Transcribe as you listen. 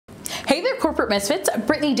Hey there, Corporate Misfits.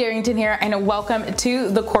 Brittany Darrington here, and welcome to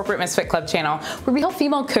the Corporate Misfit Club channel, where we help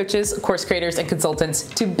female coaches, course creators, and consultants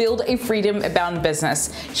to build a freedom-bound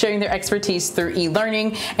business, sharing their expertise through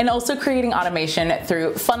e-learning and also creating automation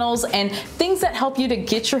through funnels and things that help you to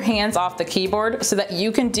get your hands off the keyboard so that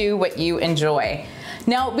you can do what you enjoy.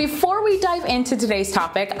 Now, before we dive into today's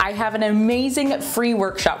topic, I have an amazing free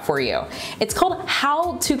workshop for you. It's called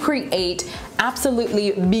How to Create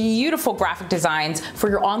Absolutely Beautiful Graphic Designs for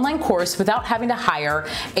Your Online Course Without Having to Hire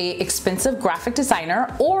an expensive graphic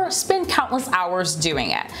designer or spend countless hours doing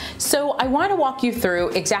it. So I want to walk you through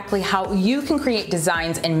exactly how you can create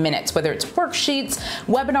designs in minutes, whether it's worksheets,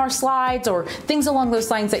 webinar slides, or things along those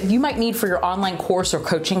lines that you might need for your online course or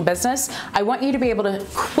coaching business. I want you to be able to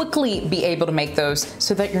quickly be able to make those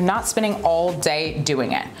so that you're not spending all day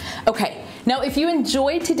doing it. Okay, now if you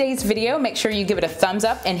enjoyed today's video, make sure you give it a thumbs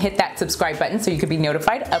up and hit that subscribe button so you can be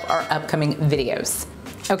notified of our upcoming videos.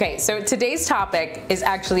 Okay, so today's topic is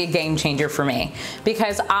actually a game changer for me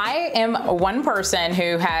because I am one person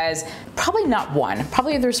who has probably not one,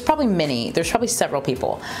 there's probably several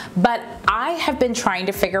people, but I have been trying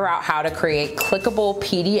to figure out how to create clickable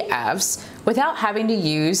PDFs without having to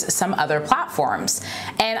use some other platforms.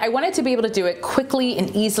 And I wanted to be able to do it quickly and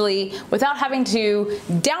easily without having to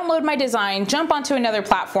download my design, jump onto another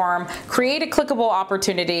platform, create a clickable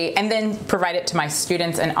opportunity, and then provide it to my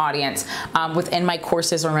students and audience within my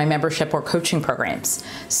courses or my membership or coaching programs.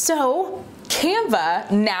 So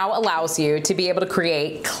Canva now allows you to be able to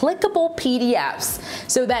create clickable PDFs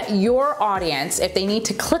so that your audience, if they need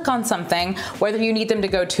to click on something, whether you need them to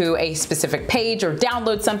go to a specific page or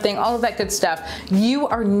download something, all of that good stuff, you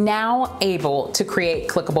are now able to create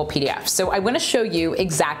clickable PDFs. So I want to show you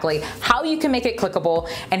exactly how you can make it clickable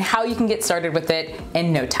and how you can get started with it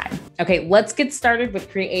in no time. Okay, let's get started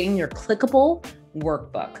with creating your clickable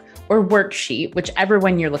workbook or worksheet, whichever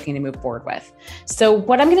one you're looking to move forward with. So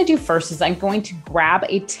what I'm going to do first is I'm going to grab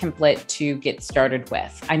a template to get started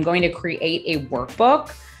with. I'm going to create a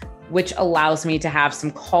workbook, which allows me to have some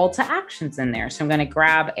call to actions in there. So I'm going to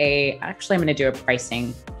grab I'm going to do a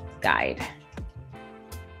pricing guide.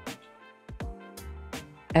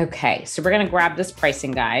 Okay, so we're going to grab this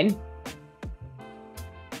pricing guide.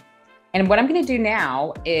 And what I'm going to do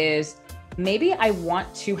now is maybe I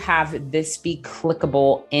want to have this be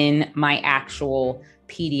clickable in my actual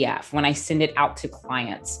PDF when I send it out to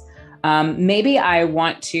clients. Maybe I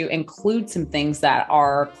want to include some things that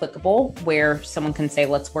are clickable where someone can say,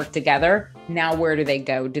 let's work together. Now, where do they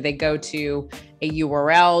go? Do they go to a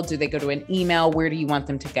URL? Do they go to an email? Where do you want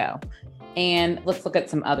them to go? And let's look at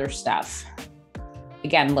some other stuff.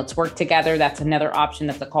 Again, let's work together. That's another option.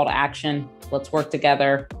 That's a call to action. Let's work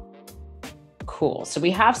together. Cool. So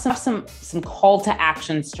we have some call to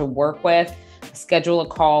actions to work with. Schedule a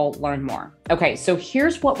call, learn more. Okay, so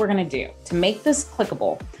here's what we're going to do to make this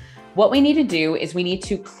clickable. What we need to do is we need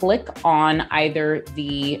to click on either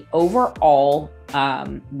the overall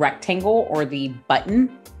rectangle or the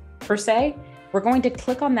button per se. We're going to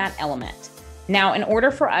click on that element. Now, in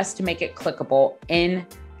order for us to make it clickable in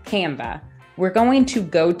Canva, we're going to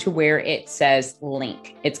go to where it says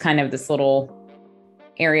link. It's kind of this little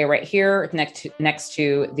area right here next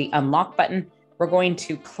to the unlock button. We're going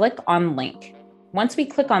to click on link. Once we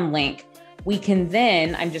click on link, we can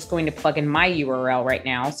then, I'm just going to plug in my URL right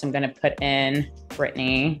now. So I'm going to put in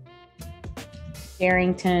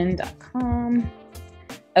BrittanyDarrington.com.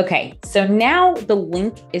 Okay, so now the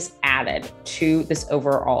link is added to this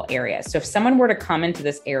overall area. So if someone were to come into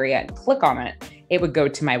this area and click on it, it would go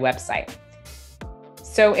to my website.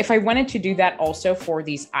 So if I wanted to do that also for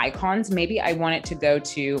these icons, maybe I want it to go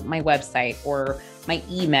to my website or my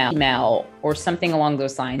email or something along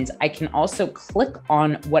those lines. I can also click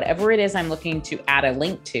on whatever it is I'm looking to add a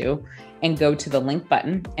link to and go to the link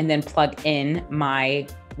button and then plug in my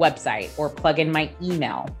website or plug in my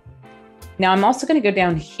email. Now I'm also going to go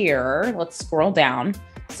down here. Let's scroll down.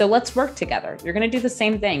 So let's work together. You're going to do the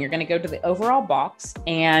same thing. You're going to go to the overall box.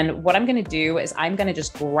 And what I'm going to do is I'm going to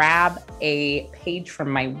just grab a page from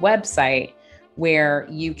my website where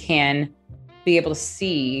you can be able to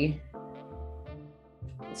see.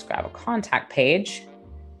 Let's grab a contact page.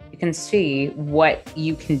 You can see what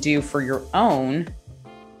you can do for your own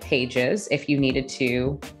pages if you needed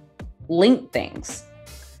to link things.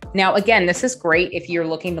 Now, again, this is great if you're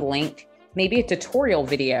looking to link maybe a tutorial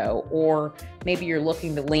video, or maybe you're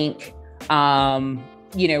looking to link, a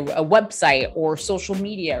website or social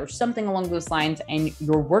media or something along those lines and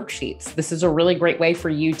your worksheets. This is a really great way for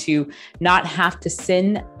you to not have to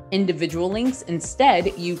send individual links.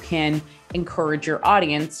 Instead, you can encourage your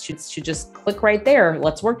audience to just click right there.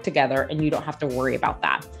 Let's work together. And you don't have to worry about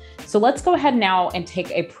that. So let's go ahead now and take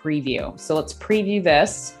a preview. So let's preview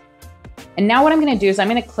this. And now what I'm gonna do is I'm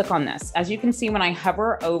gonna click on this. As you can see, when I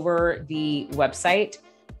hover over the website,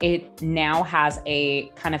 it now has a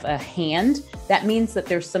kind of a hand. That means that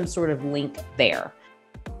there's some sort of link there.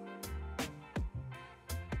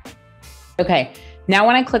 Okay, now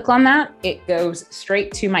when I click on that, it goes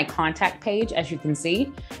straight to my contact page, as you can see.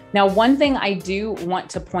 Now, one thing I do want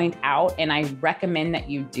to point out, and I recommend that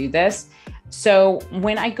you do this. So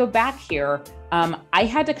when I go back here, I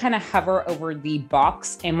had to kind of hover over the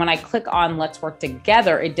box, and when I click on Let's Work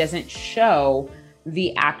Together, it doesn't show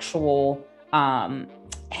the actual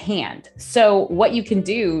hand. So what you can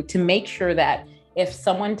do to make sure that if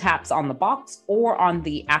someone taps on the box or on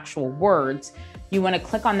the actual words, you want to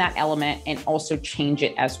click on that element and also change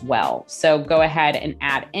it as well. So go ahead and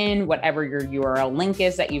add in whatever your URL link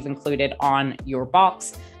is that you've included on your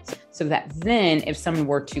box, so that then if someone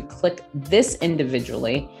were to click this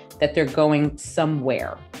individually, that they're going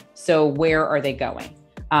somewhere. So where are they going?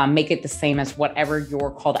 Make it the same as whatever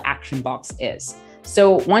your call to action box is.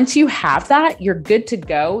 So once you have that, you're good to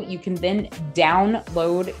go. You can then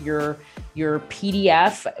download your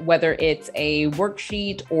PDF, whether it's a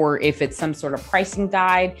worksheet or if it's some sort of pricing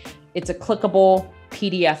guide. It's a clickable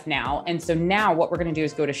PDF now. And so now what we're going to do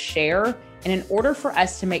is go to share. And in order for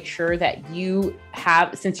us to make sure that you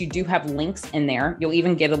have, since you do have links in there, you'll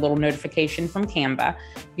even get a little notification from Canva.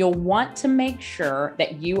 You'll want to make sure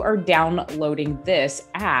that you are downloading this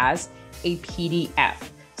as a PDF.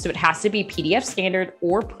 So it has to be PDF standard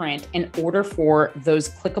or print in order for those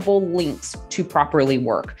clickable links to properly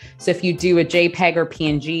work. So if you do a JPEG or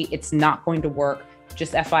PNG, it's not going to work.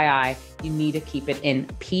 Just FYI, you need to keep it in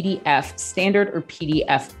PDF standard or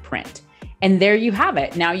PDF print. And there you have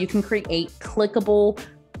it. Now you can create clickable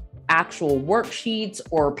actual worksheets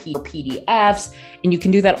or PDFs, and you can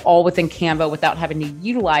do that all within Canva without having to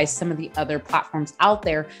utilize some of the other platforms out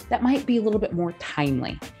there that might be a little bit more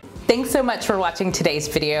timely. Thanks so much for watching today's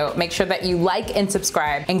video. Make sure that you like and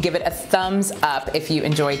subscribe and give it a thumbs up if you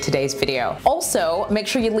enjoyed today's video. Also, make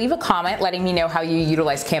sure you leave a comment letting me know how you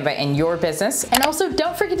utilize Canva in your business. And also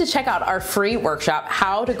don't forget to check out our free workshop,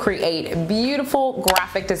 how to create beautiful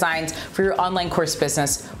graphic designs for your online course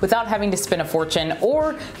business without having to spend a fortune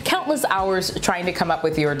or countless hours trying to come up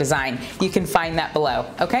with your design. You can find that below.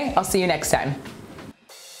 Okay, I'll see you next time.